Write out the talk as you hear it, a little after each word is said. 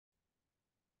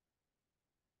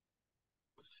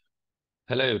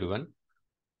Hello everyone.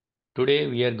 Today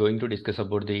we are going to discuss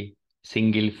about the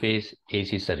single phase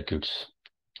AC circuits.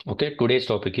 Okay, today's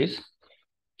topic is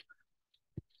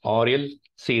RL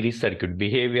series circuit,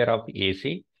 behavior of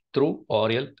AC through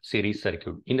RL series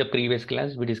circuit. In the previous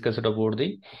class, we discussed about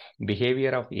the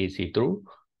behavior of AC through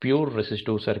pure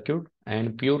resistive circuit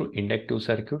and pure inductive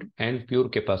circuit and pure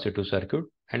capacitive circuit,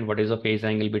 and what is the phase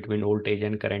angle between voltage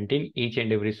and current in each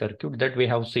and every circuit that we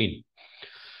have seen.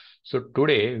 So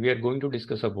today we are going to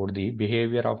discuss about the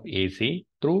behavior of AC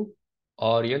through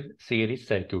RL series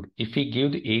circuit. If we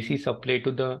give the AC supply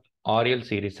to the RL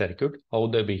series circuit, how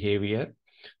the behavior,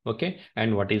 okay,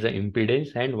 and what is the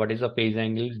impedance and what is the phase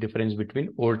angle difference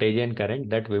between voltage and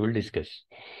current, that we will discuss.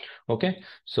 Okay,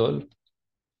 so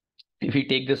if we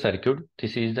take the circuit,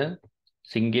 this is the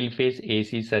single phase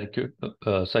AC circuit.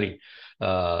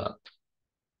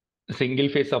 Single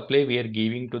phase supply we are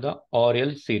giving to the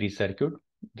RL series circuit.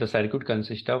 The circuit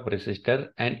consists of resistor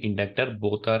and inductor,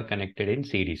 both are connected in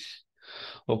series.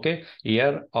 Okay,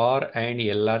 here R and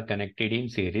L are connected in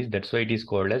series, that's why it is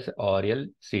called as RL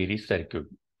series circuit.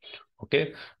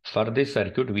 Okay, for this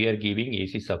circuit we are giving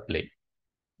AC supply.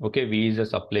 Okay, V is the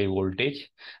supply voltage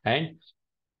and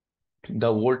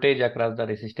the voltage across the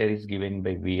resistor is given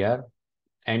by VR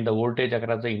and the voltage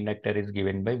across the inductor is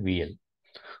given by VL.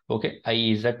 Okay, I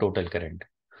is the total current.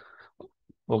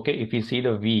 Okay, if you see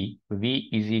the V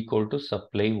is equal to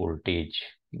supply voltage.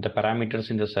 The parameters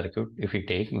in the circuit, if we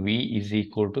take V is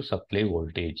equal to supply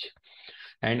voltage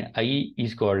and I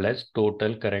is called as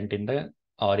total current in the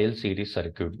RL series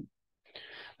circuit.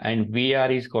 And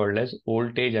VR is called as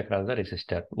voltage across the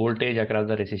resistor. Voltage across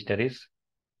the resistor is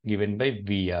given by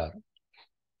VR.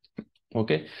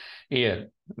 Okay, here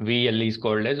VL is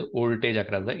called as voltage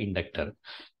across the inductor.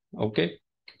 Okay.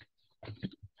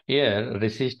 Here,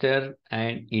 resistor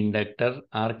and inductor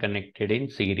are connected in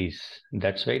series.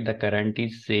 That's why the current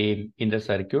is same in the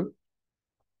circuit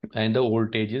and the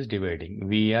voltage is dividing.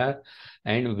 VR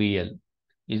and VL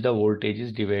is the voltage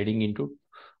is dividing into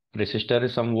resistor,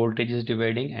 some voltage is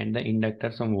dividing and the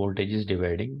inductor some voltage is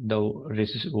dividing. The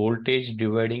voltage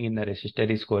dividing in the resistor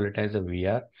is called as a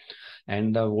VR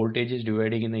and the voltage is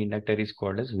dividing in the inductor is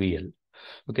called as VL.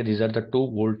 Okay, these are the two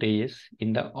voltages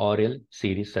in the RL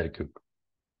series circuit.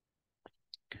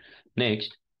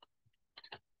 Next,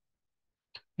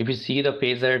 if you see the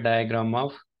phasor diagram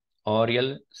of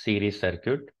RL series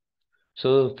circuit,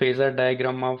 so phasor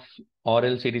diagram of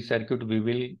RL series circuit we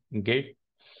will get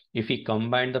if we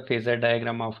combine the phasor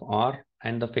diagram of R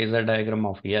and the phasor diagram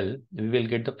of L, we will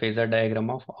get the phasor diagram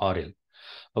of RL.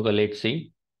 Okay, let's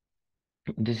see.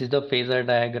 This is the phasor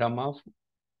diagram of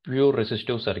pure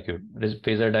resistive circuit. This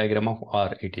phasor diagram of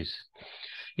R it is.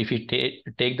 If you take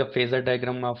the phasor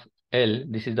diagram of L,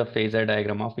 this is the phasor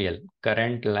diagram of L.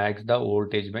 Current lags the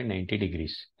voltage by 90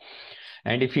 degrees.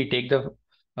 And if we take the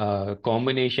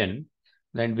combination,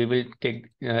 then we will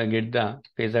get the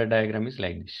phasor diagram is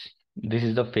like this. This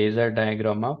is the phasor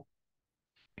diagram of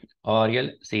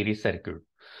RL series circuit.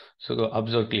 So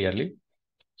observe clearly.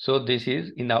 So this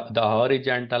is in the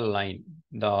horizontal line.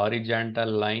 The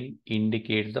horizontal line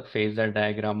indicates the phasor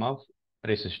diagram of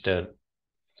resistor.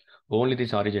 Only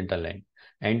this horizontal line.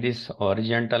 And this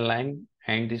horizontal line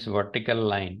and this vertical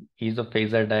line is the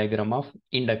phasor diagram of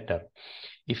inductor.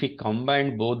 If we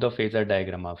combine both the phasor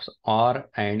diagram of R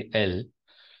and L,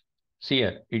 see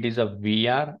here, it is a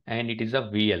VR and it is a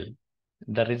VL.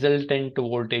 The resultant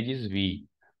voltage is V.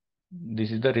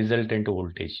 This is the resultant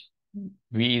voltage.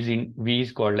 V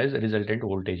is called as resultant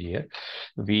voltage here.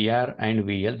 VR and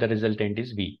VL, the resultant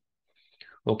is V.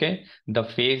 Okay, the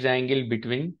phase angle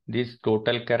between this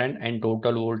total current and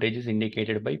total voltage is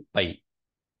indicated by pi.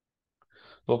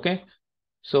 Okay,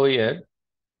 so here,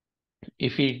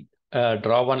 if we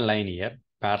draw one line here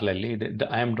parallelly,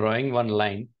 I am drawing one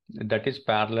line that is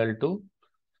parallel to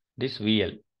this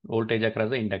VL, voltage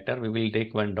across the inductor. We will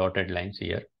take one dotted lines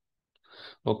here.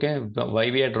 Okay,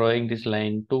 why we are drawing this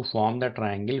line? To form the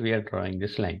triangle, we are drawing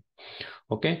this line.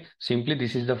 Okay, simply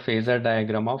this is the phasor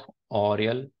diagram of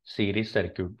RL series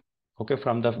circuit. Okay,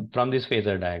 from this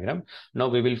phasor diagram, now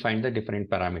we will find the different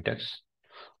parameters.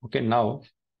 Okay, now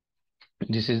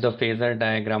this is the phasor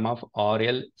diagram of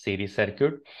RL series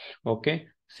circuit. Okay,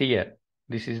 see here,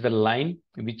 this is the line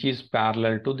which is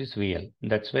parallel to this VL.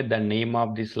 That's why the name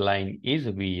of this line is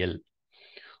VL.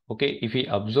 Okay, if we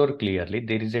observe clearly,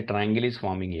 there is a triangle is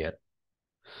forming here.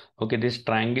 Okay, this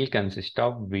triangle consists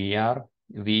of VR,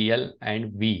 VL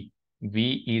and V.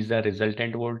 V is the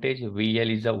resultant voltage,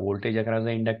 VL is the voltage across the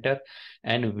inductor,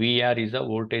 and VR is the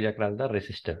voltage across the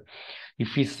resistor.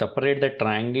 If we separate the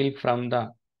triangle from the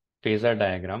phasor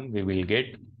diagram, we will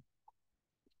get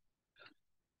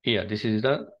here. This is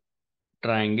the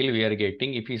triangle we are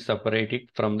getting if we separate it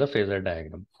from the phasor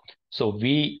diagram. So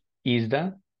V is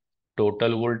the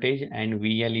total voltage and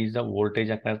VL is the voltage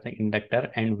across the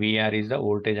inductor and VR is the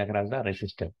voltage across the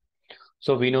resistor.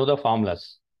 So we know the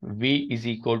formulas. V is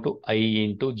equal to I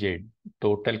into Z,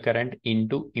 total current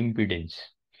into impedance.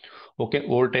 Okay,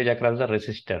 voltage across the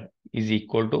resistor is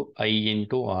equal to I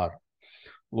into R.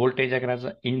 Voltage across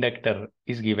the inductor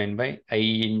is given by I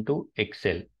into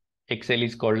XL. XL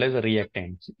is called as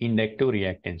reactance, inductive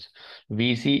reactance.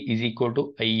 VC is equal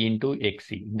to I into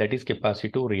XC, that is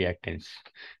capacitive reactance,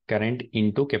 current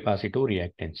into capacitive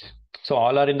reactance. So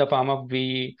all are in the form of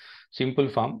V, simple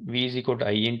form. V is equal to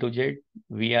I into Z,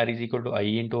 VR is equal to I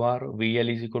into R,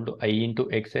 VL is equal to I into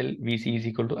XL, VC is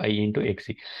equal to I into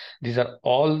XC. These are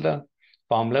all the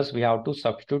formulas we have to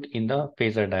substitute in the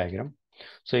phasor diagram.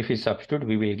 So if we substitute,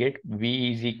 we will get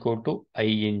V is equal to I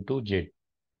into Z.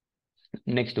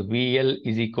 Next, VL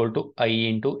is equal to I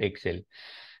into XL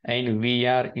and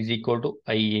VR is equal to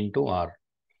I into R.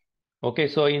 Okay,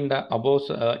 so in the above,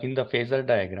 in the phasor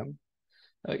diagram,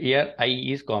 here I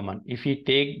is common. If we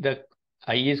take the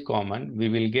I is common, we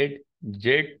will get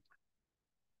Z,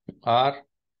 R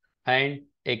and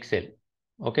XL.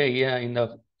 Okay, here in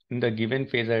the given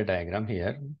phasor diagram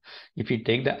here, if we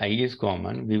take the I is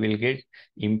common, we will get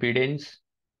impedance,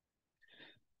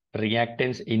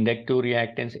 reactance, inductive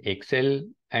reactance XL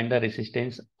and the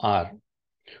resistance R.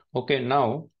 Okay,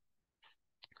 now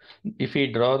if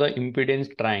we draw the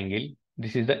impedance triangle,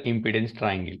 this is the impedance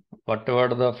triangle.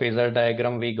 Whatever the phasor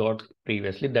diagram we got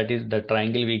previously, that is the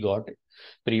triangle we got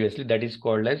previously, that is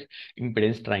called as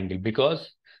impedance triangle,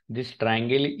 because this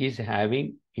triangle is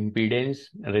having impedance,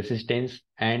 resistance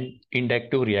and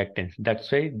inductive reactance. That's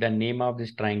why the name of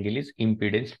this triangle is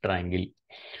impedance triangle.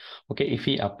 Okay, if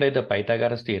we apply the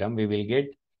Pythagoras theorem, we will get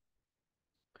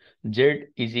Z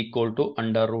is equal to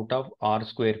under root of R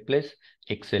square plus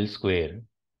XL square.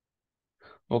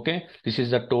 Okay, this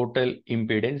is the total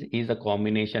impedance is a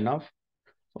combination of,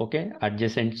 okay,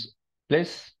 adjacent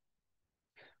plus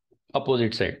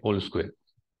opposite side whole square.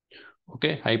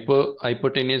 Okay,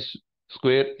 hypotenuse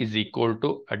square is equal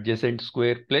to adjacent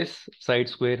square plus side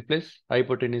square plus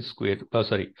hypotenuse square,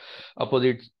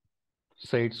 opposite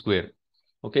side square.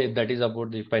 Okay, that is about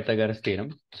the Pythagoras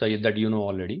theorem. So that you know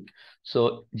already.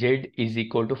 So Z is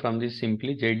equal to, from this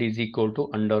simply, Z is equal to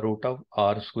under root of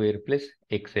R square plus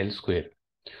XL square.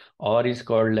 R is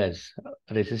called as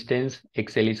resistance,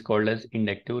 XL is called as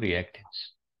inductive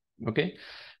reactance. Okay,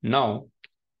 now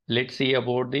let's see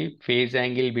about the phase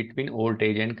angle between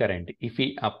voltage and current. If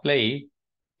we apply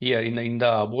here in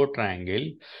the above triangle,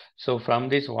 so from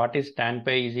this, what is tan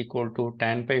pi is equal to,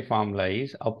 tan pi formula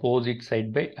is opposite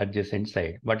side by adjacent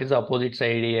side. What is the opposite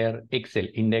side here? XL,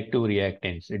 inductive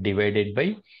reactance, divided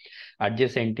by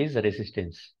adjacent is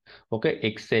resistance.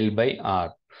 Okay, XL by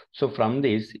R. So from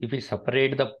this, if we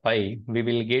separate the pi, we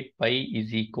will get pi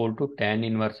is equal to tan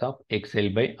inverse of XL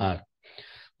by R.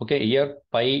 Okay, here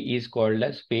pi is called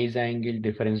as phase angle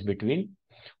difference between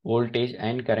voltage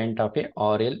and current of a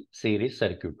RL series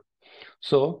circuit.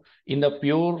 So in the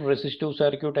pure resistive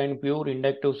circuit and pure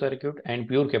inductive circuit and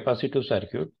pure capacitive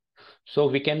circuit, so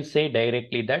we can say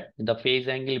directly that the phase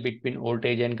angle between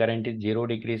voltage and current is 0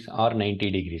 degrees or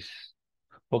 90 degrees.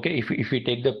 Okay, if we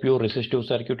take the pure resistive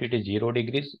circuit, it is 0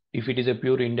 degrees. If it is a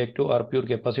pure inductive or pure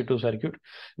capacitive circuit,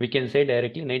 we can say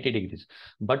directly 90 degrees.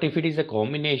 But if it is a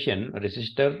combination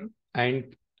resistor and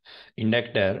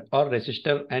inductor or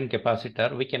resistor and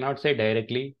capacitor, we cannot say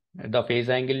directly the phase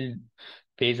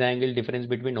angle difference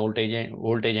between voltage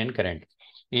and current.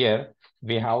 Here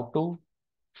we have to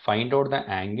find out the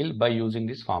angle by using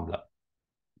this formula.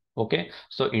 Okay,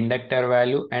 so inductor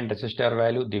value and resistor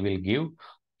value, they will give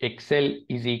XL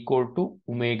is equal to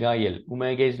omega L.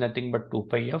 Omega is nothing but 2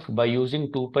 pi f. By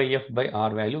using 2 pi f by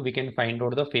R value, we can find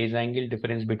out the phase angle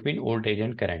difference between voltage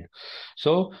and current.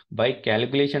 So by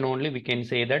calculation only, we can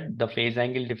say that the phase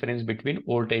angle difference between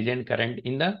voltage and current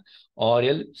in the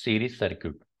RL series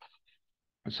circuit.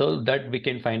 So that we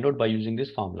can find out by using this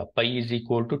formula. Pi is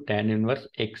equal to tan inverse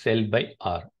XL by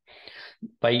R.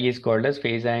 Pi is called as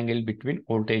phase angle between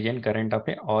voltage and current of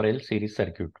a RL series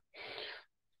circuit.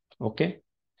 Okay,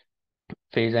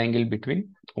 phase angle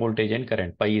between voltage and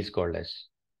current, pi is called as.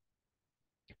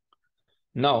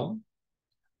 Now,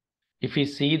 if we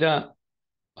see the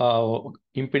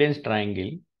impedance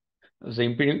triangle, the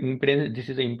impedance, this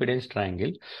is the impedance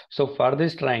triangle. So for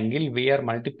this triangle, we are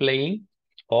multiplying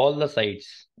all the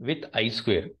sides with I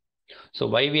square. So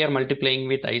why we are multiplying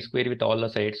with I square with all the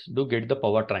sides? To get the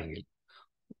power triangle.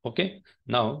 Okay,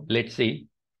 now let's see,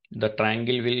 the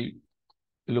triangle will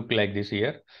look like this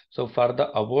here. So for the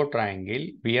above triangle,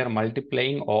 we are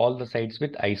multiplying all the sides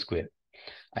with I square.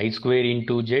 I square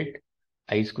into Z,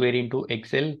 I square into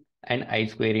XL, and I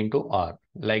square into R.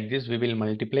 Like this, we will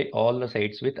multiply all the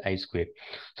sides with I square.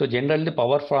 So generally the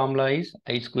power formula is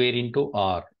I square into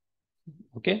R.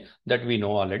 Okay, that we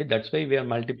know already. That's why we are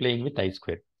multiplying with I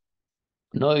square.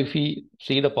 Now, if we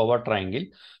see the power triangle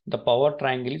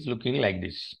is looking like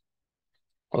this.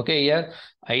 Okay, here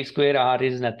I square R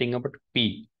is nothing but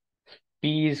P.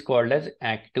 P is called as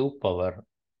active power.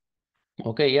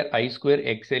 Okay, here I square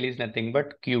XL is nothing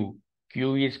but Q.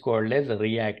 Q is called as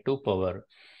reactive power.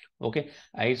 Okay,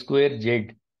 I square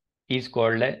Z is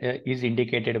called is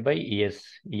indicated by S.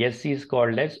 S is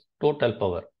called as total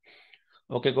power.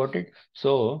 Okay, got it.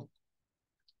 So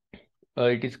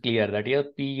it is clear that here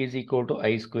P is equal to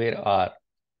I square R.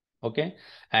 Okay,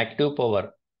 active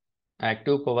power.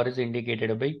 Active power is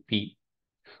indicated by P.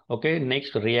 Okay,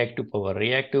 next reactive power.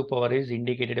 Reactive power is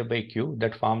indicated by Q.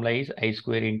 That formula is I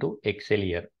square into XL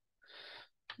here.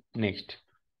 Next,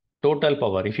 total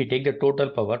power. If you take the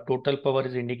total power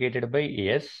is indicated by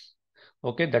S.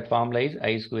 Okay, that formula is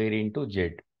I square into Z.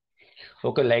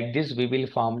 Okay, like this we will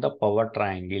form the power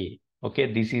triangle.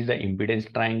 Okay, this is the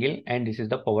impedance triangle and this is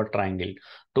the power triangle.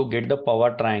 To get the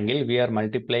power triangle, we are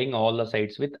multiplying all the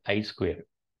sides with I square.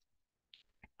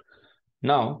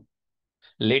 Now,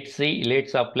 let's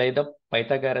apply the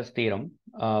Pythagoras theorem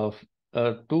to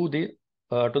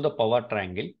the power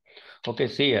triangle. Okay,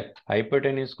 see here,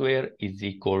 hypotenuse square is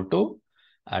equal to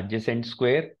adjacent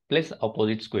square plus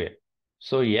opposite square.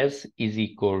 So S is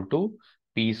equal to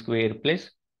P square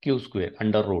plus Q square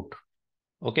under root.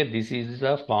 Okay, this is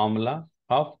the formula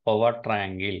of power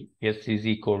triangle. S is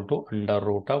equal to under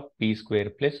root of P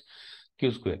square plus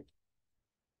Q square.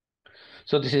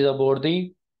 So this is about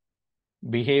the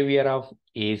behavior of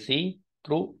AC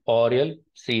through parallel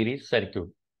series circuit.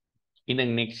 In the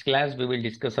next class, we will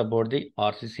discuss about the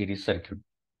RC series circuit.